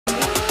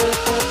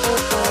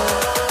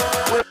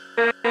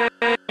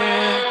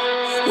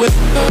Welcome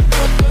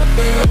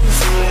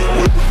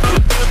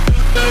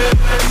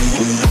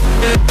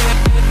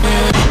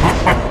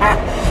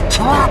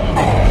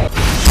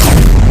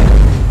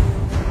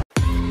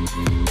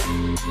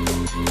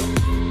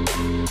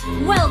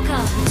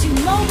to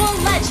Mobile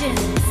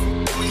Legends!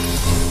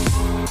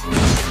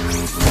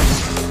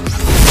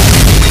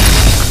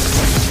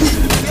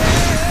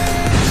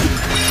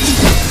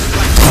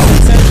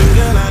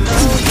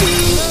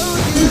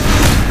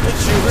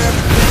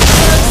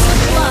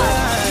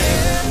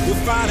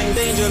 Fighting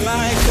danger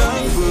like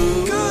kung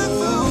fu.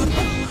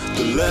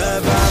 The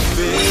love I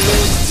feel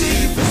is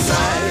deep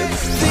inside.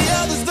 The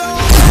others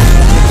don't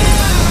matter.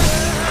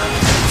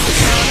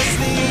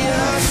 Honestly,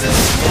 us is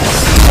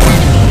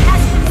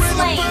we're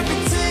the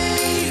perfect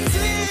team.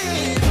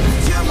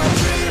 You're my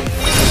dream.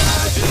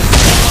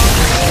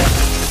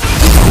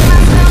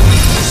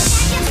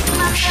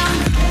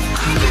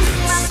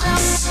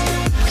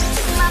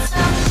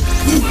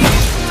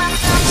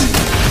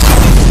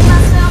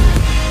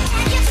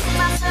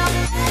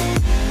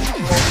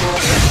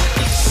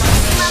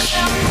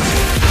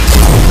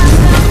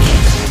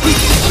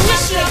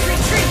 Initiate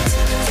retreat!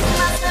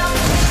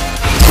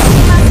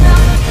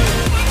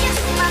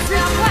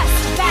 Request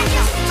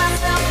backup!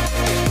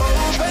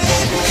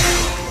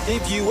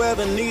 If you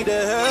ever need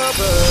a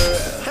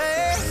helper,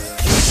 hey,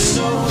 you should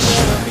know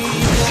that I'll be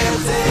there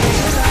day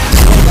and night.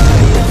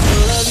 Nobody else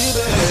will love you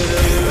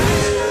better.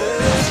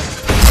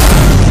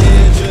 I'm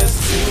here just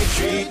to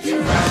treat you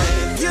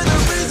right. You're the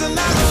reason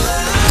I'm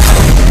alive.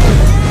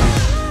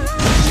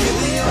 You're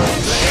the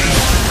only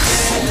place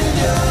I'm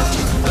endure.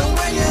 And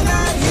when you're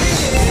not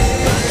here,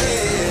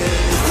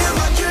 you're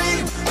my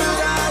dream, but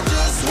I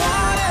just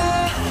wanna,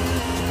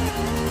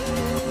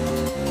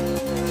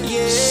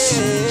 yeah.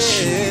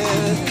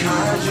 I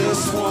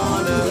just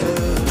wanna.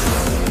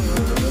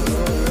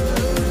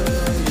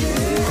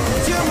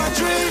 You're my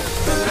dream,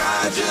 but I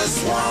just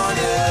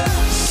wanna.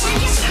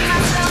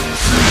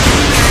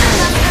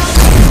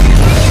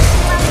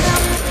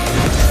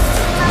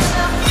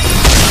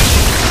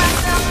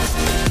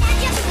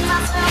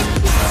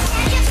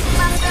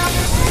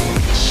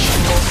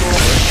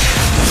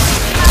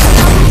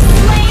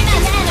 Slain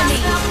an enemy!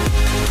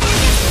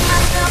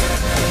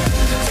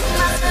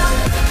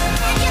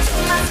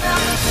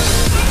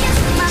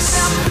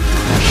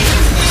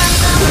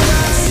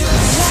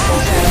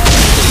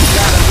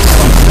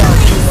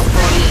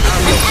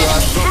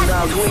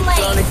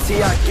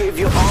 I give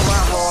you all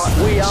my heart.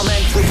 We are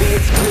meant to be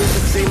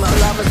exclusive. See, my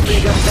love is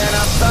bigger than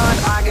I thought.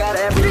 I got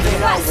everything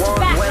I want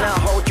when I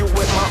hold you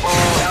with my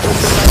arms.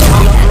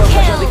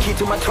 You're the key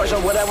to my treasure,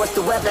 whatever's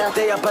the weather.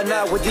 Day up and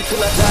night with you till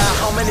I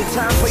die. How many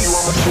times for you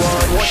I'm a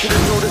drug? Want you to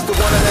know this, the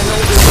one and I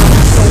know this.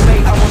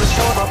 Soulmate, I wanna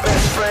show my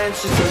best friend.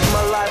 She saved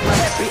my life, my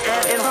happy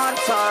and in hard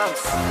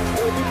times.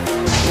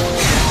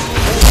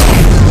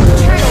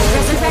 Turtle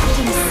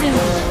resurrecting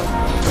soon.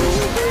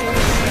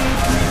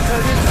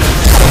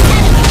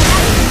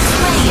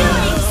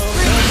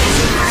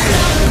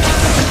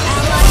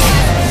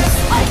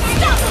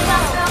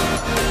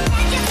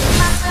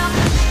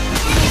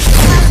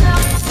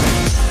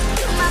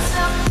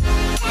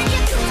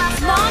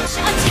 Launch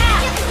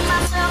attack!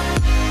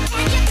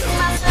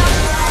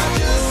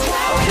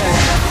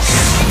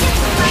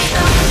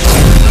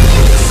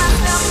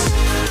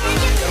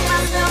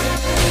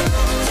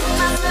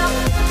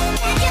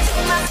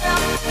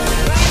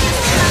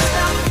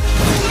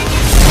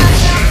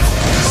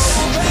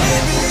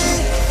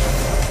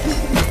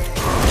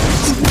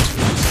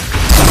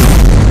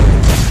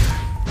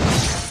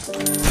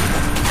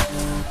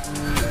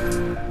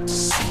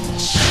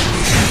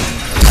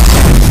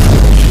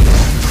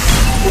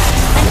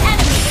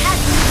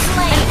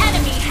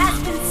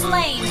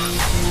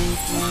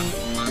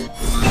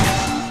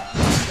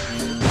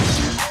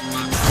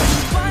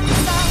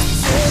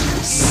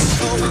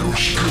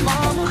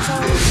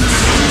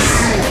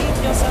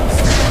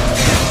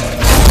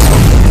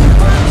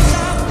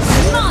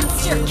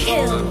 Monster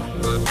kill!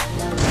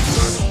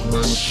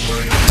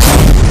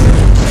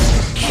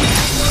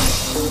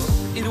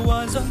 It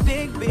was a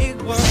big,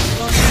 big world.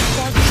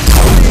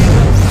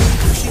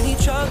 Pushing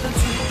each other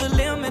to the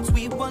limits.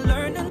 We were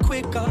learning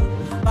quicker.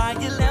 By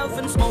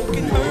 11,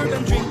 smoking herb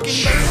and drinking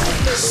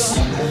liquor.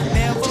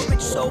 Never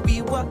rich, so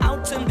we were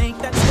out to make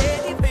that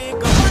steady figure.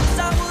 Once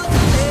I was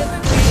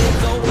 11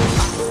 years old,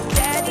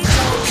 Daddy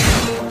told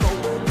me, go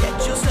get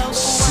yourself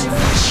a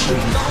wife.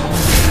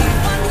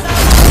 Once I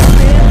was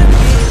 11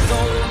 years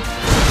old.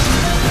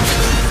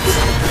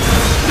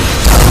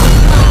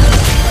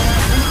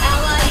 An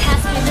ally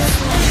has been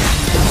slain.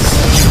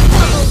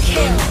 Double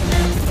kill!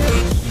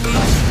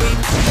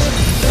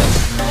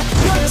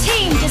 Your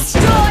team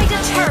destroyed a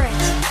turret!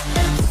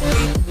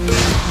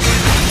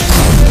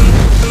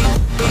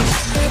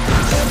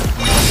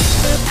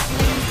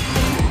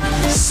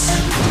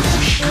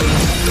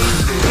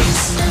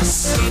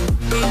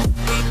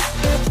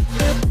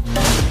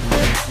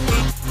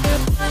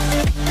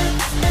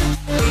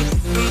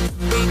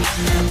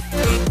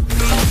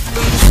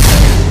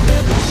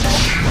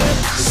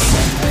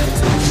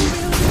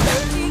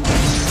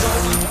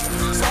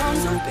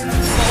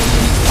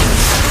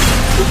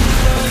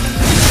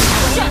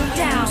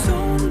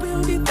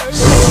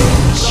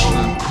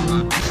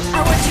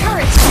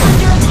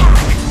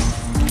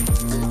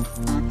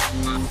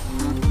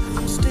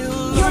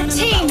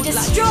 team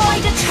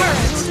destroyed a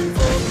turret.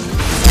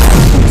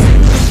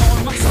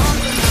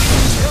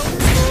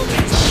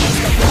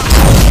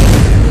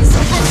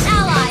 An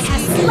ally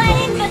has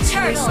slain the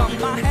turtle.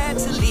 I had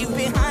to leave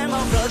behind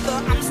my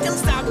brother. I'm still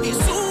stocky.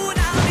 Soon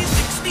I'll be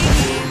 60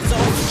 years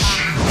old.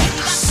 And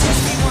at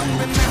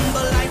 61,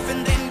 remember life,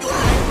 and then your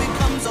life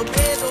becomes a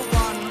better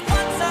one.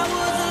 Once I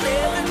was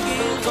 11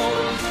 years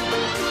old.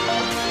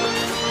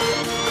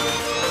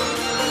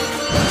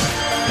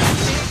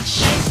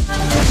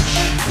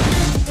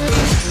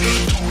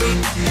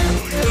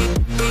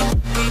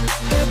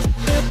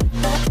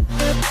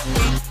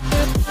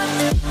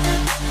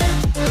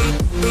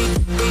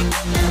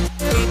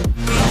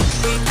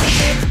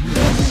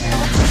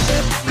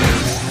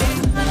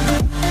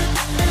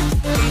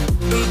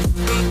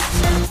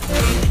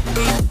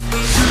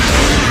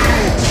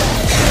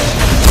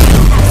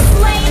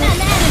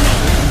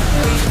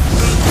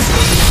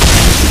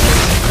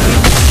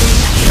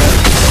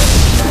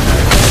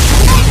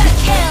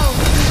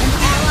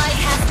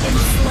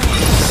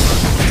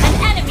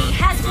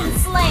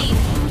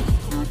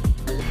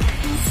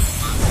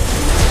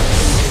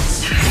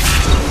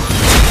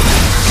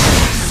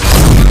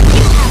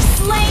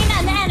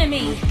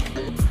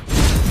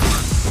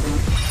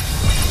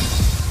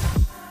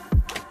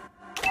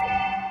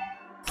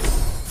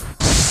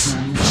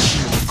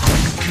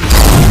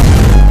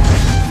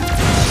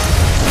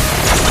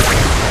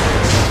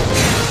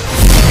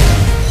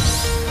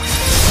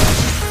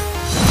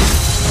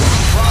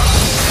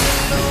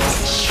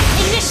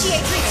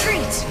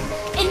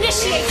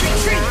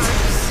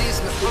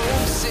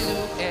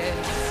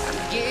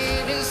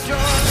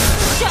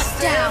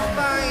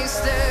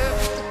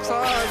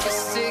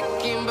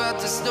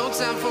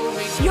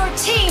 Your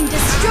team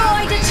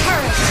destroyed a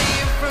turret.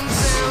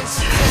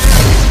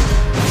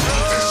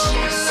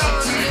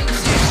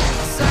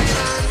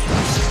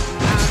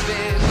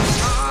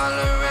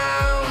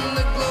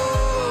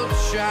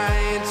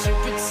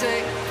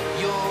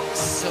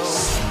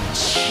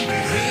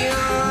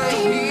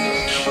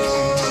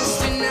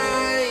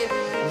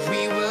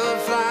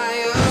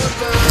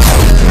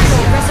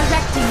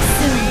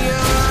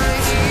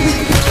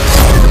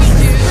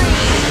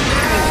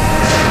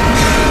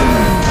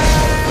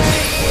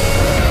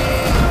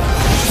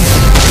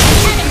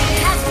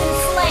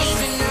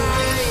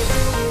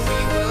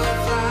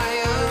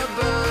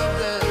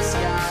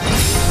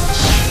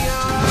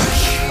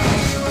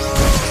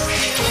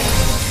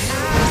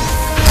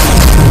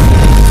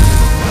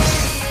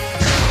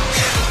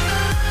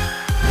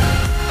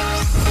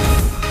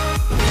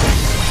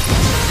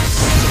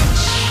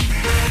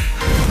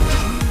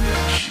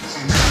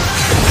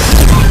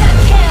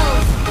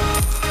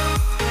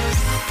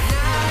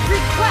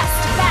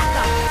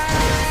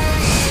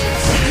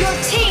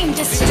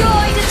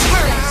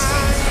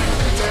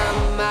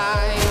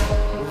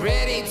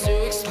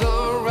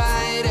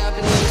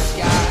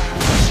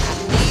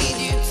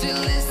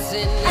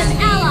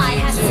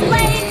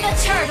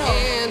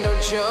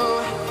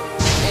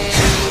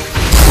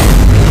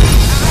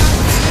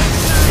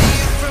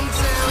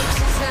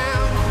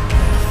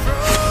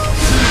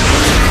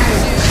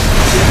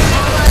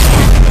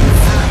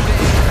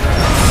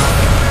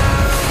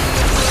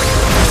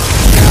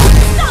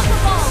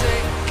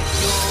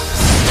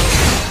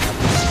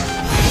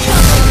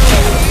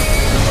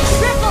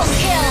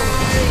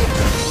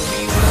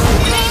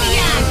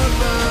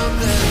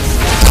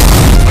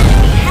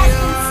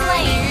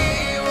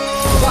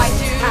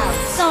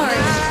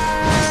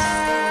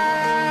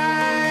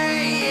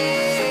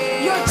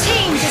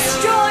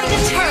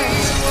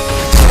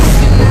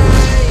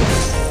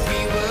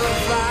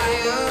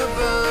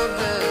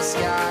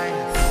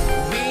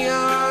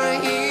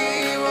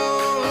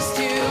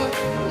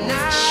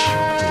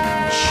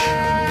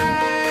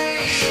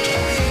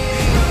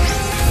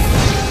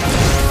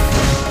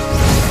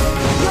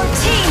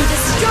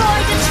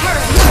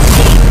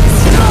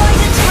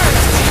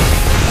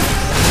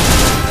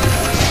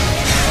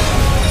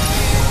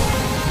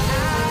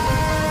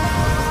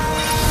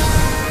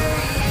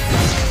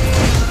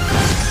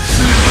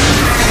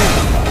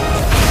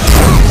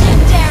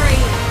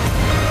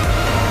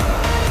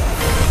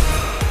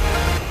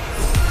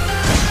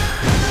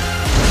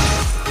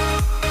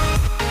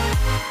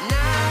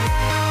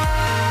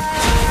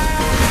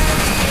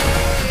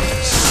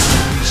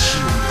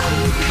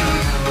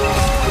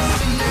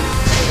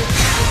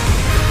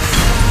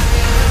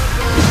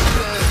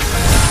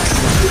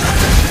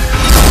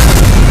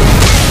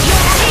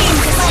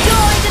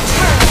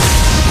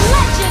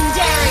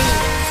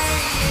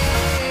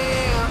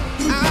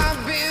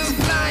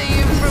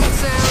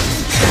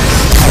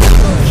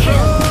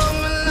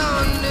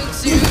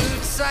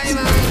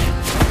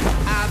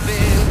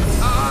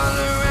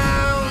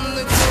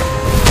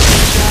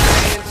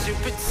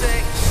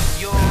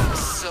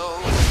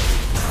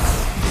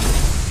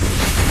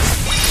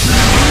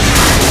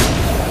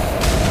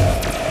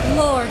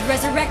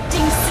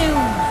 resurrecting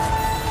soon.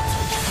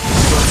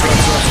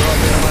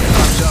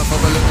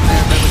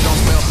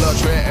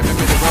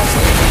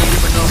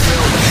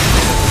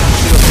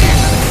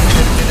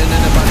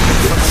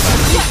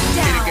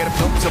 Get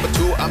a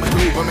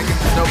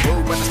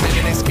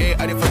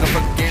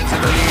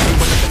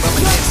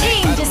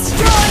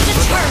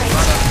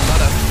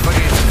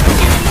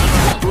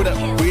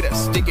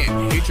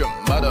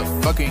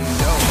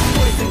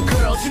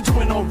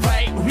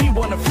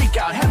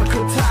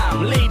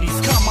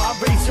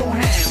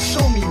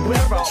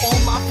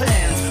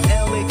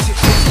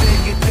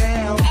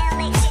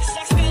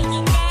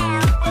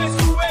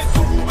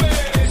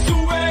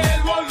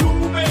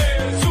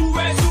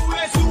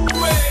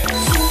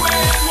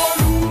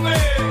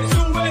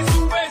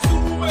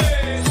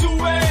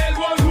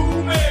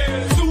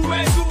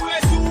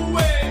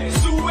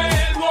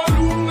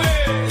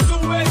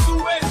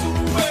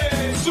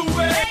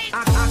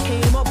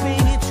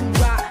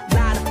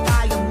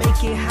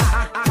get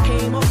high. I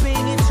came up in